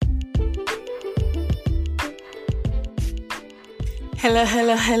Hello,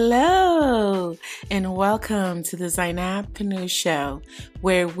 hello, hello, and welcome to the Zainab Canoe Show,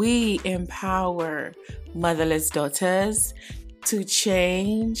 where we empower motherless daughters to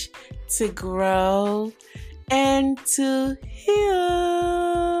change, to grow, and to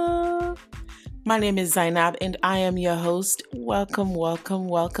heal. My name is Zainab, and I am your host. Welcome, welcome,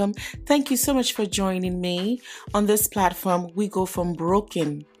 welcome. Thank you so much for joining me. On this platform, we go from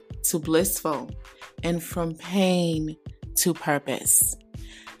broken to blissful, and from pain to purpose.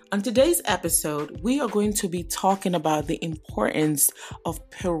 On today's episode, we are going to be talking about the importance of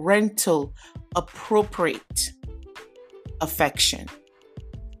parental appropriate affection.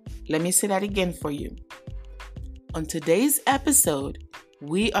 Let me say that again for you. On today's episode,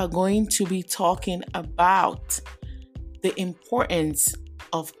 we are going to be talking about the importance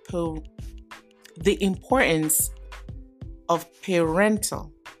of parental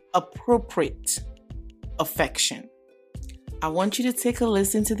appropriate affection. I want you to take a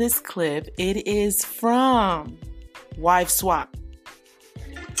listen to this clip. It is from Wife Swap.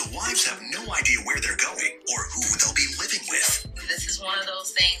 The wives have no idea where they're going or who they'll be living with. This is one of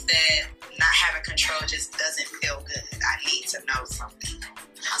those things that not having control just doesn't feel good. I need to know something.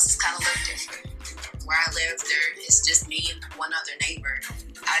 The house is kind of a little different. Where I live, there is just me and one other neighbor.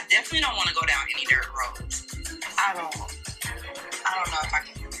 I definitely don't want to go down any dirt roads. I don't know if I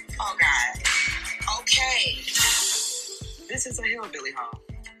can. Oh, God. Okay. This is a hillbilly home.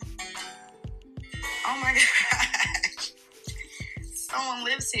 Oh, my gosh. Someone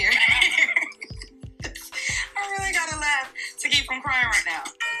lives here. I really gotta laugh to keep from crying right now.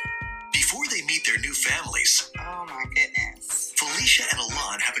 Before they meet their new families, Oh, my goodness. Felicia and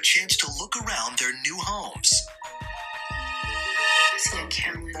Alon have a chance to look around their new homes. I see a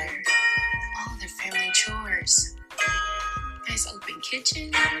calendar. Oh, their family chores. Nice open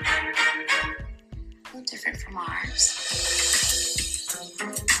kitchen. A little different from ours.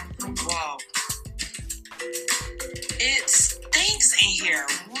 Whoa. It stinks in here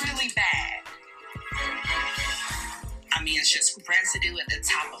really bad. I mean, it's just residue at the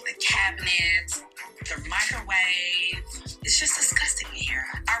top of the cabinet, the microwave. It's just disgusting in here.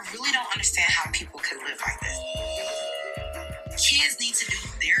 I really don't understand how people can live like this. Kids need to do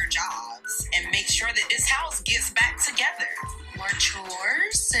their jobs and make sure that this house gets back together. More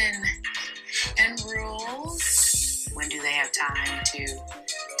chores and rules. When do they have time to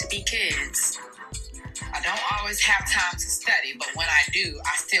be kids? I don't always have time to study, but when I do,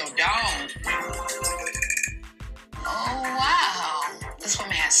 I still don't. Oh, wow. This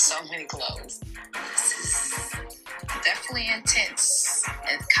woman has so many clothes. This is definitely intense.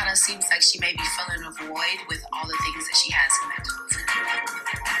 It kind of seems like she may be filling a void with all the things that she has in that closet.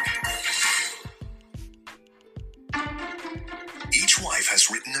 Each wife has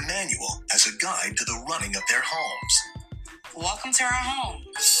written a manual as a guide to the running of their homes. Welcome to our home.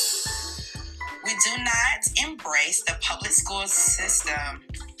 We do not embrace the public school system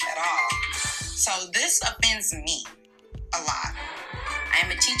at all. So this offends me a lot. I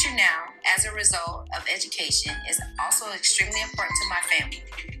am a teacher now. As a result of education is also extremely important to my family.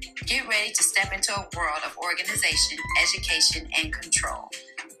 Get ready to step into a world of organization, education, and control.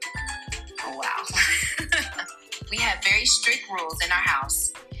 Oh, wow. We have very strict rules in our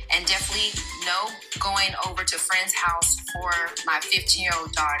house, and definitely no going over to friend's house for my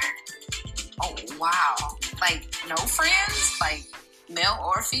 15-year-old daughter. Oh, wow. Like, no friends? Like, male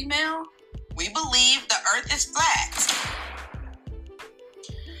or female? We believe the earth is flat.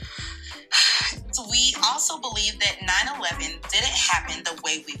 We also believe that 9/11 didn't happen the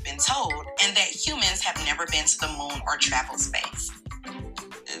way we've been told, and that humans have never been to the moon or traveled space.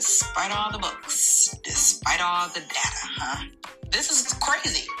 Despite all the books, despite all the data, huh? This is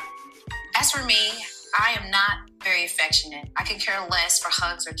crazy. As for me, I am not very affectionate. I could care less for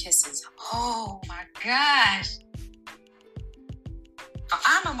hugs or kisses. Oh my gosh.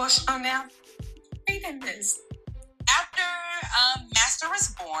 I'm emotional now. Reading this. After Master was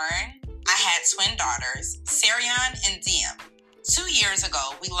born, I had twin daughters, Sarian and Diem. 2 years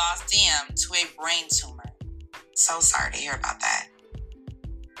ago, we lost Diem to a brain tumor. So sorry to hear about that.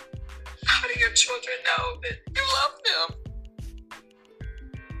 How do your children know that you love them?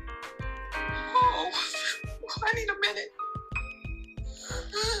 Oh, I need a minute.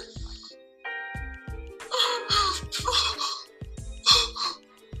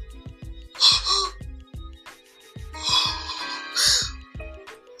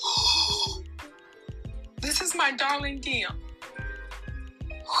 This is my darling Diem,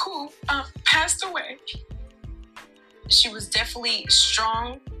 who passed away. She was definitely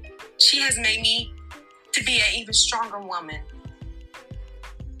strong. She has made me to be an even stronger woman.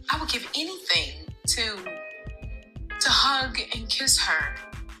 I would give anything to to hug and kiss her.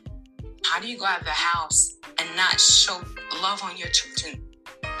 How do you go out of the house and not show love on your children?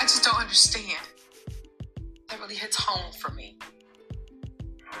 I just don't understand. That really hits home for me.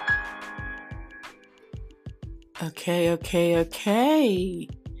 Okay.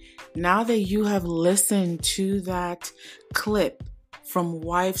 Now that you have listened to that clip from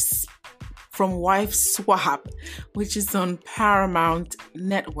Wife Swap, which is on Paramount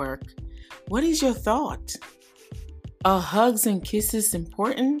Network, what is your thought? Are hugs and kisses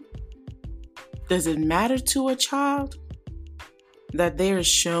important? Does it matter to a child that they are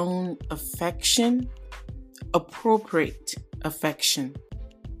shown affection, appropriate affection?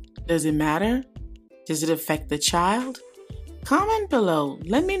 Does it matter? Does it affect the child? Comment below.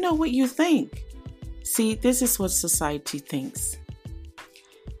 Let me know what you think. See, this is what society thinks.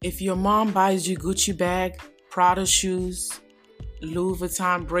 If your mom buys you Gucci bag, Prada shoes, Louis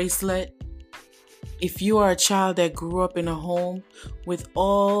Vuitton bracelet, if you are a child that grew up in a home with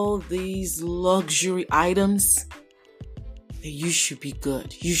all these luxury items, then you should be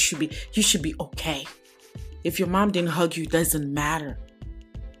good. You should be okay. If your mom didn't hug you, it doesn't matter.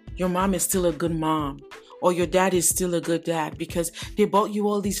 Your mom is still a good mom, or your dad is still a good dad because they bought you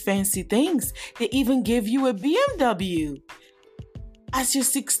all these fancy things. They even gave you a BMW as your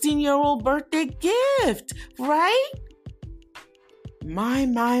 16-year-old birthday gift, right?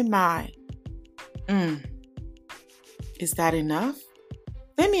 My. Is that enough?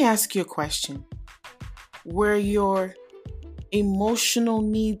 Let me ask you a question. Were your emotional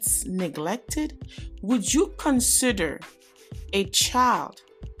needs neglected? Would you consider a child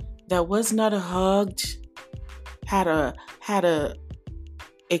that was not hugged, had a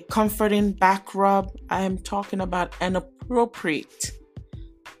comforting back rub? I am talking about an appropriate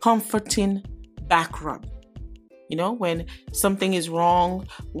comforting back rub. You know, when something is wrong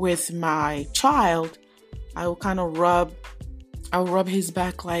with my child, I will kind of rub his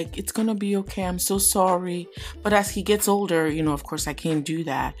back like, it's going to be okay. I'm so sorry. But as he gets older, of course I can't do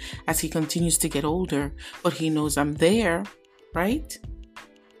that as he continues to get older, but he knows I'm there, right?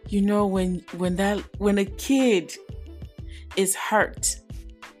 When a kid is hurt,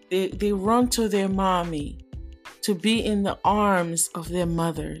 they run to their mommy to be in the arms of their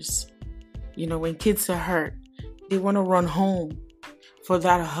mothers. When kids are hurt, they want to run home for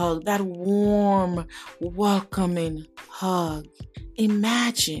that hug, that warm, welcoming hug.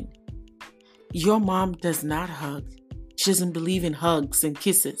 Imagine your mom does not hug. She doesn't believe in hugs and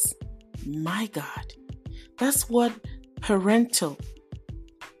kisses. My God, that's what parental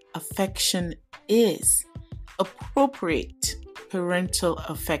affection is. Appropriate parental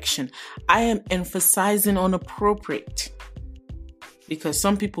affection. I am emphasizing on appropriate because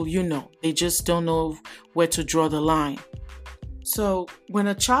some people, they just don't know where to draw the line. So when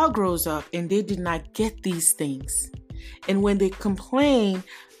a child grows up and they did not get these things, and when they complain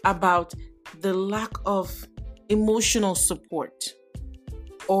about the lack of emotional support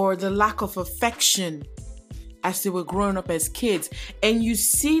or the lack of affection as they were growing up as kids, and you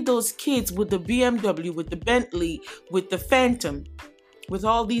see those kids with the BMW, with the Bentley, with the Phantom, with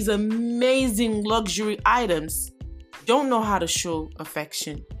all these amazing luxury items, don't know how to show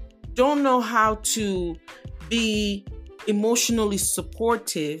affection, don't know how to be emotionally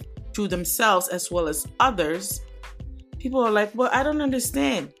supportive to themselves as well as others, people are like, well, I don't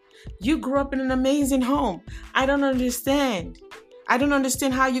understand. You grew up in an amazing home. I don't understand. I don't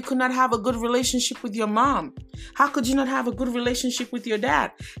understand how you could not have a good relationship with your mom. How could you not have a good relationship with your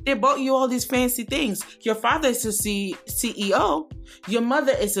dad? They bought you all these fancy things. Your father is a CEO. Your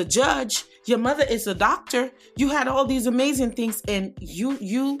mother is a judge. Your mother is a doctor. You had all these amazing things, and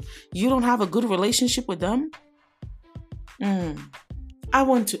you don't have a good relationship with them? I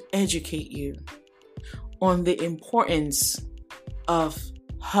want to educate you on the importance of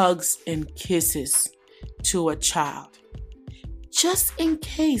hugs and kisses to a child, just in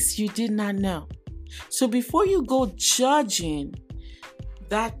case you did not know. So before you go judging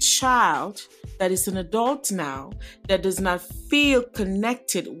that child that is an adult now, that does not feel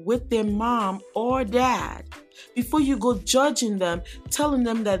connected with their mom or dad, before you go judging them, telling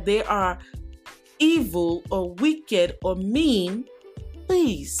them that they are evil or wicked or mean,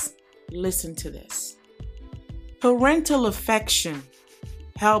 please listen to this. Parental affection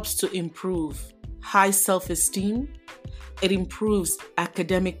helps to improve high self-esteem. It improves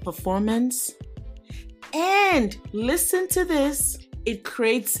academic performance. And listen to this, it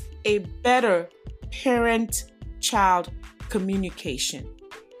creates a better parent-child communication.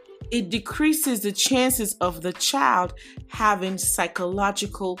 It decreases the chances of the child having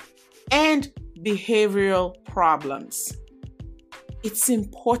psychological and behavioral problems. It's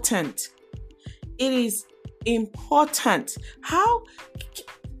important. It is important.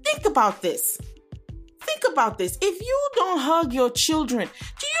 Think about this. Think about this. If you don't hug your children,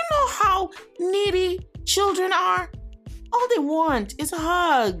 do you know how needy children are? All they want is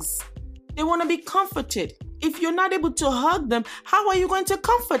hugs. They want to be comforted. If you're not able to hug them, how are you going to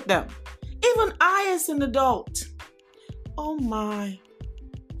comfort them? Even I as an adult. Oh my.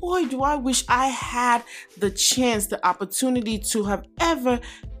 Boy, do I wish I had the chance, the opportunity to have ever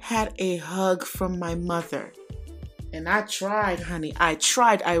had a hug from my mother. And I tried, honey. I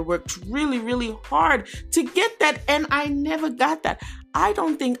tried. I worked really, really hard to get that, and I never got that. I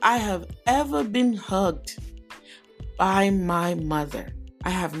don't think I have ever been hugged by my mother.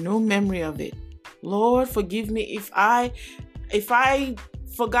 I have no memory of it. Lord, forgive me if I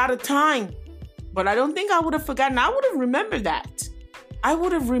forgot a time, but I don't think I would have forgotten. I would have remembered that. I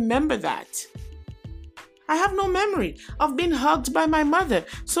would have remembered that. I have no memory of being hugged by my mother.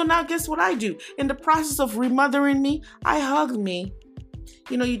 So now guess what I do? In the process of remothering me, I hug me.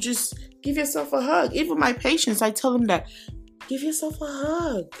 You just give yourself a hug. Even my patients, I tell them that. Give yourself a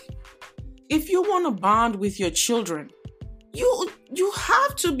hug. If you want to bond with your children, you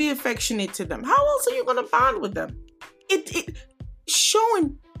have to be affectionate to them. How else are you going to bond with them? It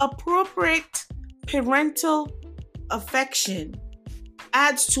showing appropriate parental affection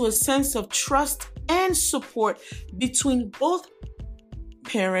adds to a sense of trust and support between both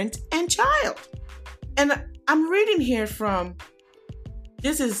parent and child. And I'm reading here from,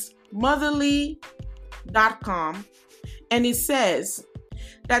 this is motherly.com, and it says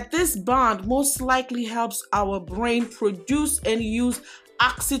that this bond most likely helps our brain produce and use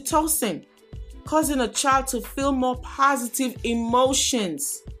oxytocin, causing a child to feel more positive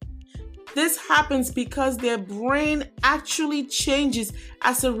emotions. This happens because their brain actually changes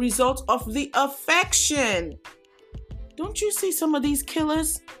as a result of the affection. Don't you see some of these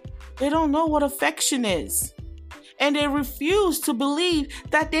killers? They don't know what affection is. And they refuse to believe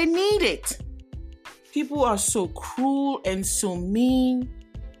that they need it. People are so cruel and so mean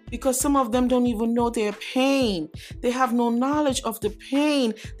because some of them don't even know their pain. They have no knowledge of the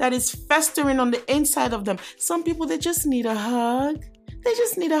pain that is festering on the inside of them. Some people, they just need a hug. They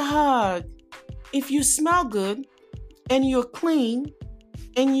just need a hug. If you smell good and you're clean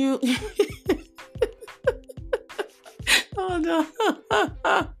and you... Oh no.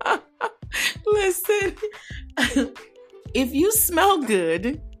 Listen. If you smell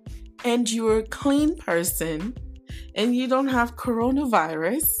good and you're a clean person and you don't have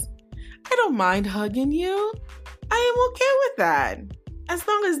coronavirus, I don't mind hugging you. I am okay with that. As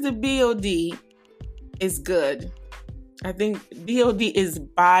long as the BOD is good. I think BOD is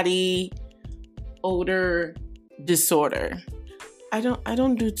body odor disorder. I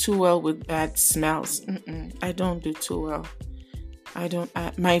don't do too well with bad smells. I don't do too well.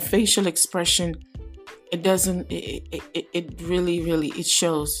 My facial expression, it really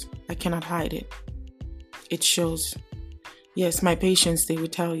shows. I cannot hide it. It shows. Yes, my patients, they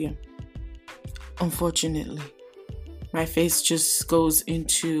would tell you. Unfortunately, my face just goes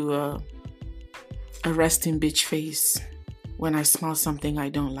into a resting bitch face when I smell something I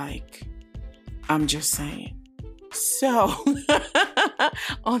don't like. I'm just saying. So,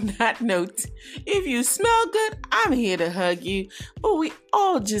 on that note, if you smell good, I'm here to hug you. But we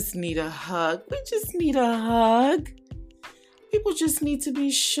all just need a hug. We just need a hug. People just need to be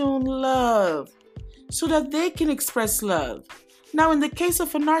shown love so that they can express love. Now, in the case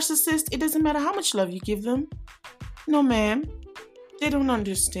of a narcissist, it doesn't matter how much love you give them. No, ma'am. They don't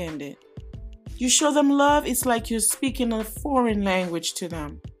understand it. You show them love, it's like you're speaking a foreign language to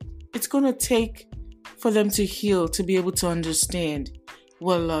them. It's going to take for them to heal, to be able to understand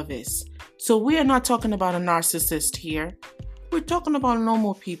what love is. So we are not talking about a narcissist here. We're talking about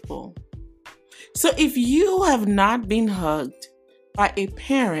normal people. So if you have not been hugged by a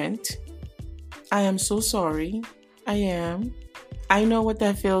parent, I am so sorry. I am. I know what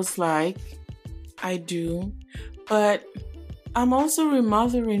that feels like. I do. But I'm also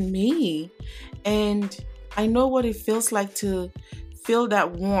remothering me. And I know what it feels like to feel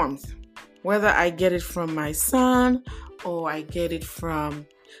that warmth. Whether I get it from my son or I get it from,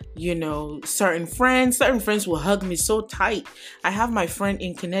 certain friends. Certain friends will hug me so tight. I have my friend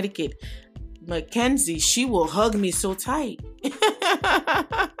in Connecticut, Mackenzie. She will hug me so tight.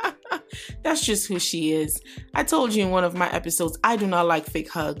 That's just who she is. I told you in one of my episodes, I do not like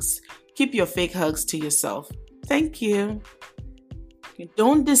fake hugs. Keep your fake hugs to yourself. Thank you.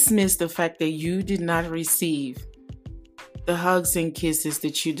 Don't dismiss the fact that you did not receive the hugs and kisses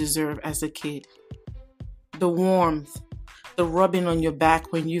that you deserve as a kid. The warmth, the rubbing on your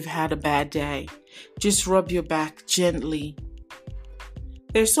back when you've had a bad day. Just rub your back gently.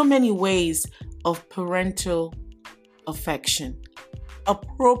 There's so many ways of parental affection.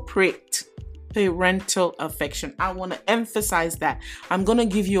 Appropriate parental affection. I want to emphasize that. I'm going to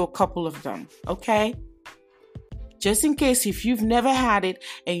give you a couple of them, okay? Just in case if you've never had it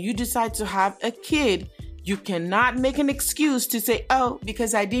and you decide to have a kid, you cannot make an excuse to say, oh,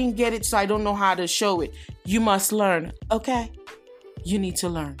 because I didn't get it, so I don't know how to show it. You must learn, okay? You need to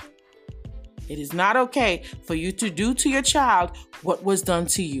learn. It is not okay for you to do to your child what was done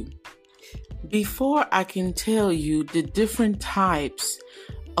to you. Before I can tell you the different types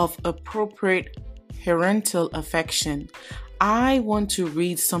of appropriate parental affection, I want to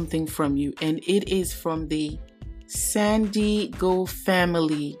read something from you, and it is from the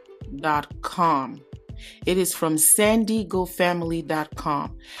sandygofamily.com. It is from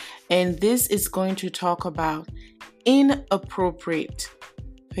sandygofamily.com, and this is going to talk about inappropriate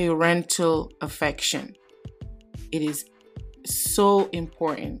parental affection. It is so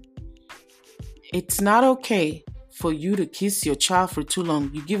important. It's not okay for you to kiss your child for too long.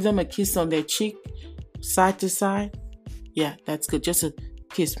 You give them a kiss on their cheek, side to side. Yeah, that's good. Just a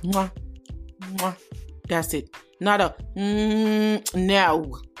kiss. Mwah, mwah. That's it. Not a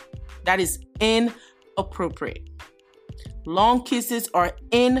no. That is inappropriate. Long kisses are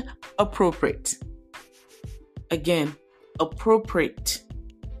inappropriate. Again, appropriate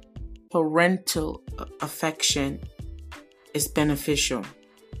parental affection is beneficial.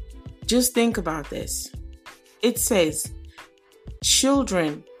 Just think about this. It says,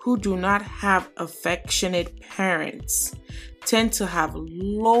 children who do not have affectionate parents tend to have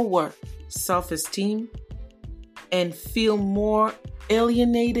lower self-esteem and feel more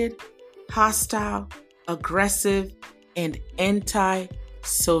alienated, hostile, aggressive, and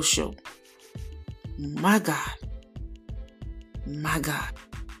anti-social. My God.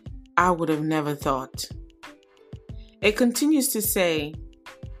 I would have never thought. It continues to say,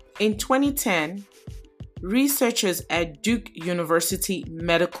 in 2010, researchers at Duke University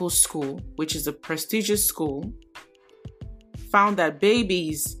Medical School, which is a prestigious school, found that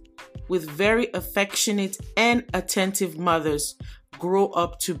babies with very affectionate and attentive mothers grow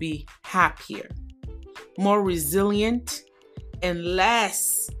up to be happier, more resilient, and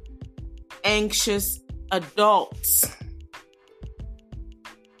less anxious adults.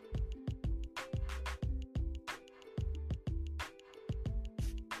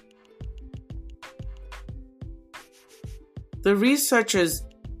 The researchers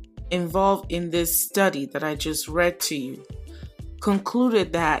involved in this study that I just read to you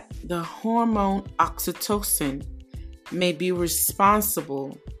concluded that the hormone oxytocin may be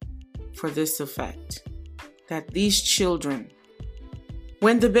responsible for this effect. That these children,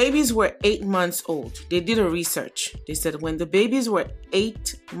 when the babies were 8 months old, they did a research. They said when the babies were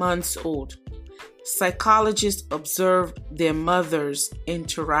 8 months old, psychologists observed their mother's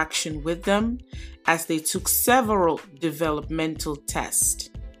interaction with them as they took several developmental tests.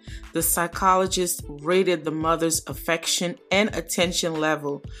 The psychologists rated the mother's affection and attention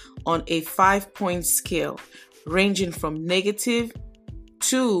level on a 5-point scale, ranging from negative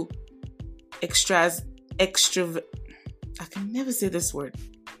to I can never say this word.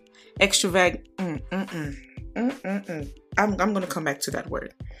 I'm going to come back to that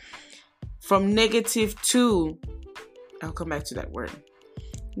word. From negative to, I'll come back to that word.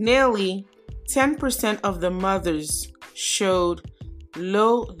 Nearly 10% of the mothers showed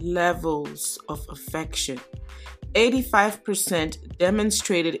low levels of affection. 85%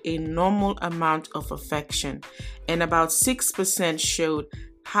 demonstrated a normal amount of affection, and about 6% showed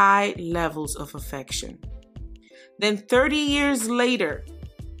high levels of affection. Then 30 years later,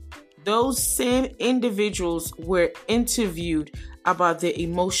 those same individuals were interviewed about their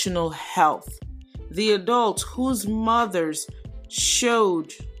emotional health. The adults whose mothers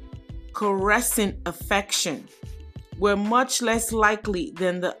showed caressing affection were much less likely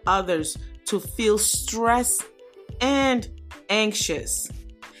than the others to feel stressed and anxious.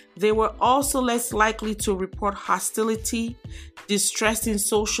 They were also less likely to report hostility, distress in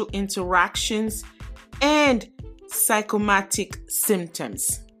social interactions, and psychosomatic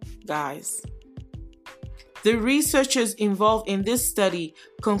symptoms. Guys, the researchers involved in this study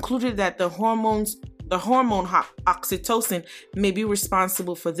concluded that the hormone oxytocin may be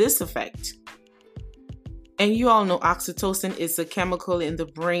responsible for this effect. And you all know oxytocin is a chemical in the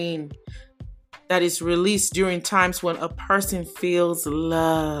brain that is released during times when a person feels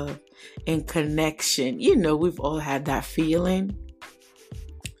love and connection. You know, we've all had that feeling.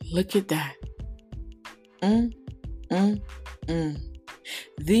 Look at that.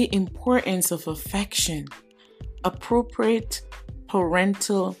 The importance of affection, appropriate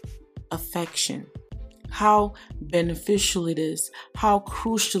parental affection, how beneficial it is, how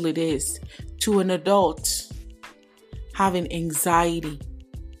crucial it is to an adult having anxiety,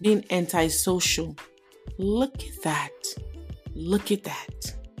 being antisocial. Look at that. Look at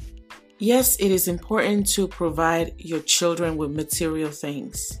that. Yes, it is important to provide your children with material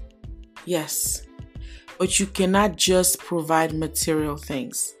things. Yes, but you cannot just provide material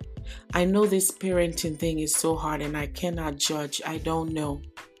things. I know this parenting thing is so hard and I cannot judge. I don't know.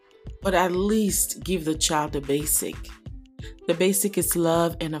 But at least give the child the basic. The basic is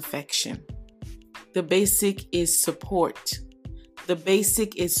love and affection. The basic is support. The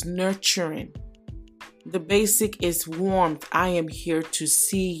basic is nurturing. The basic is warmth. I am here to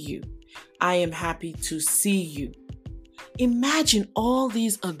see you. I am happy to see you. Imagine all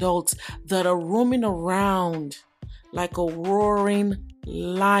these adults that are roaming around like a roaring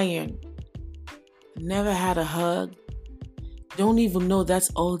lion. Never had a hug. Don't even know that's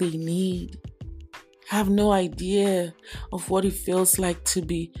all they need. Have no idea of what it feels like to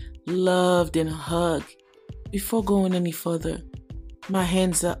be loved and hugged. Before going any further, my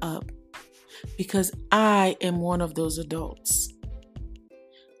hands are up because I am one of those adults.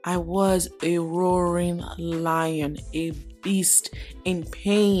 I was a roaring lion, a beast in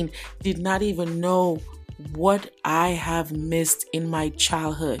pain, did not even know what I have missed in my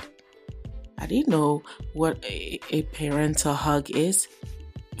childhood. I didn't know what a parental hug is.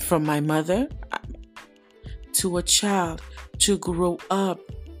 From my mother to a child to grow up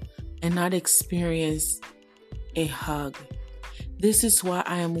and not experience a hug. This is why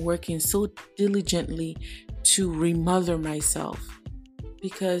I am working so diligently to remother myself,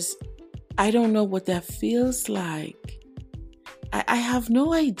 because I don't know what that feels like. I have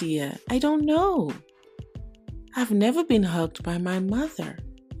no idea. I don't know. I've never been hugged by my mother.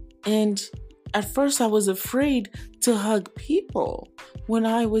 And at first I was afraid to hug people when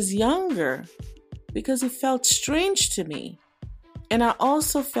I was younger because it felt strange to me. And I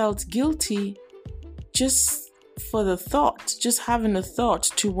also felt guilty just for the thought, just having the thought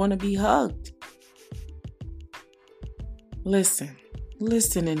to want to be hugged. Listen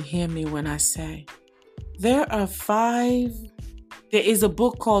and hear me when I say, there is a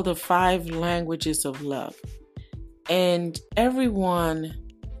book called The 5 Languages of Love. And everyone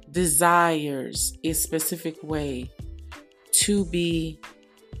desires a specific way to be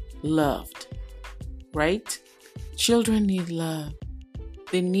loved, right? Children need love.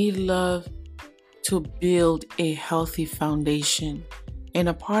 They need love to build a healthy foundation. And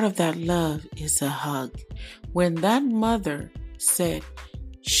a part of that love is a hug. When that mother said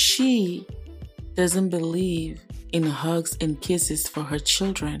she doesn't believe in hugs and kisses for her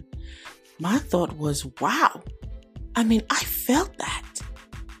children, my thought was, wow. I mean, I felt that.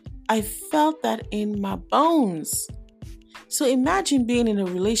 I felt that in my bones. So imagine being in a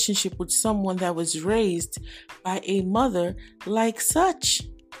relationship with someone that was raised by a mother like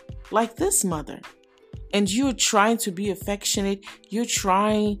this mother. And you're trying to be affectionate. You're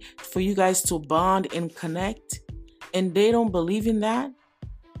trying for you guys to bond and connect. And they don't believe in that.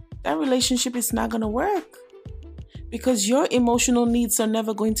 That relationship is not going to work. Because your emotional needs are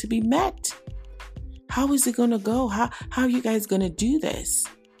never going to be met. How is it going to go? How are you guys going to do this?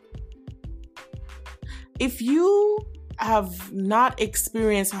 If you have not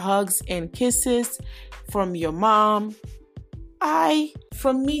experienced hugs and kisses from your mom,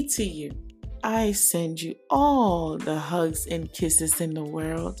 from me to you, I send you all the hugs and kisses in the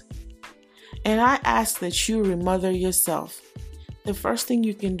world. And I ask that you remother yourself. The first thing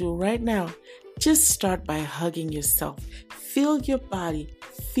you can do right now, just start by hugging yourself. Feel your body,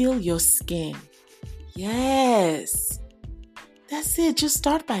 feel your skin. Yes, that's it. Just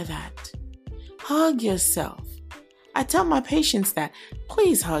start by that. Hug yourself. I tell my patients that,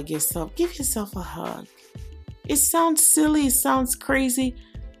 please hug yourself. Give yourself a hug. It sounds silly, it sounds crazy,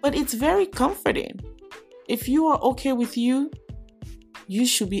 but it's very comforting. If you are okay with you, you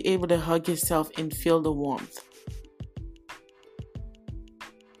should be able to hug yourself and feel the warmth.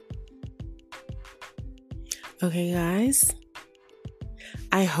 Okay, guys.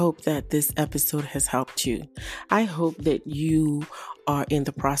 I hope that this episode has helped you. I hope that you are in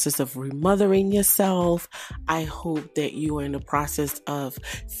the process of remothering yourself. I hope that you are in the process of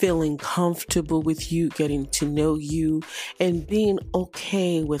feeling comfortable with you, getting to know you, and being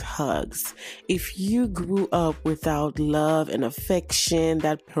okay with hugs. If you grew up without love and affection,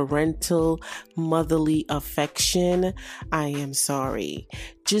 that parental, motherly affection, I am sorry.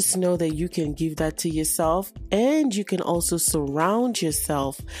 Just know that you can give that to yourself, and you can also surround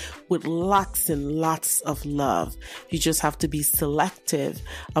yourself with lots and lots of love. You just have to be selective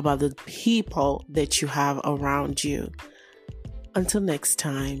about the people that you have around you. Until next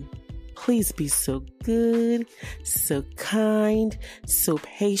time, please be so good, so kind, so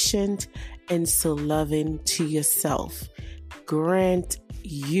patient, and so loving to yourself. Grant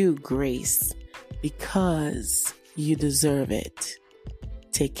you grace because you deserve it.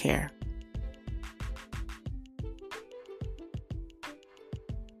 Take care.